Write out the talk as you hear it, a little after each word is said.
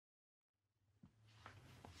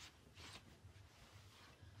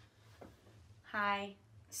Hi.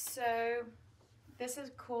 So this is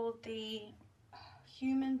called the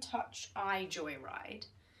Human Touch iJoy ride.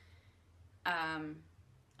 And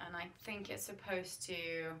I think it's supposed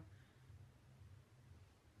to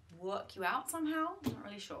work you out somehow. I'm not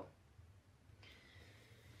really sure.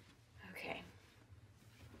 Okay,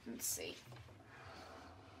 let's see.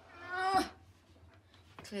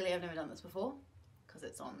 Clearly I've never done this before because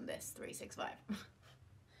it's on this 365.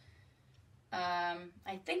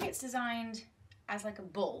 I think it's designed as like a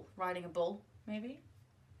bull, riding a bull, maybe?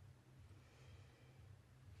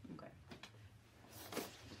 Okay.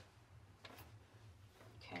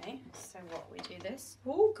 Okay, so what, we do this?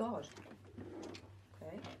 Oh God.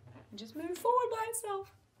 Okay, and just move forward by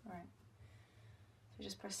itself. All right, so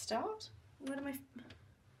just press start. What am I?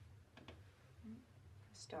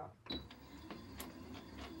 Start.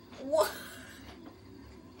 What?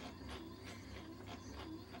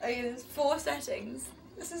 Okay, there's 4 settings.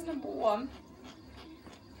 This is number 1.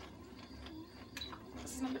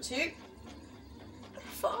 This is number 2.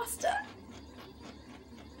 Faster.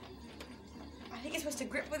 I think it's supposed to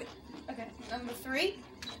grip with it. Okay, number 3.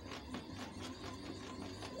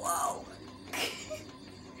 Whoa.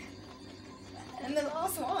 And the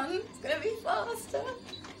last one is gonna be faster.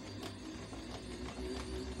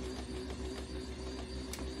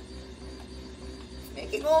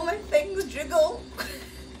 Making all my things jiggle.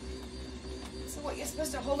 So what, you're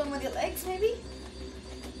supposed to hold on with your legs, maybe?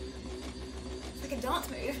 It's like a dance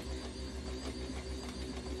move.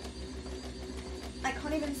 I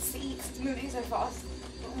can't even see because it's moving so fast.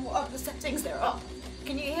 What other settings there are?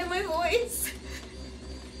 Can you hear my voice?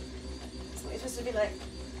 So you're supposed to be like,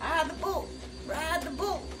 ride the bull, ride the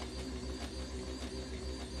bull.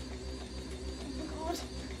 Oh my God.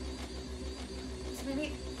 So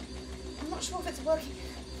maybe, I'm not sure if it's working.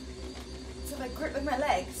 So if I grip with my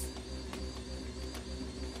legs,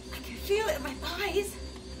 I can feel it in my thighs.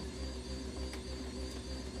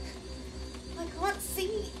 I can't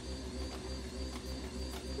see.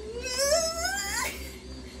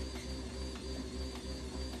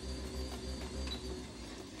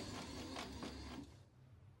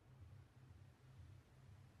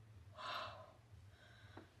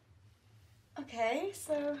 Okay,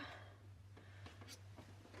 so,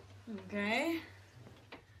 okay.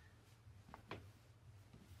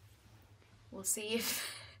 We'll see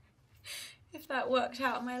if that worked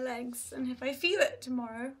out on my legs and if I feel it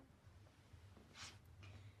tomorrow.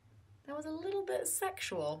 That was a little bit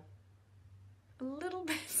sexual. A little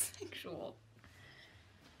bit sexual.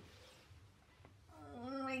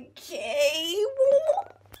 Okay.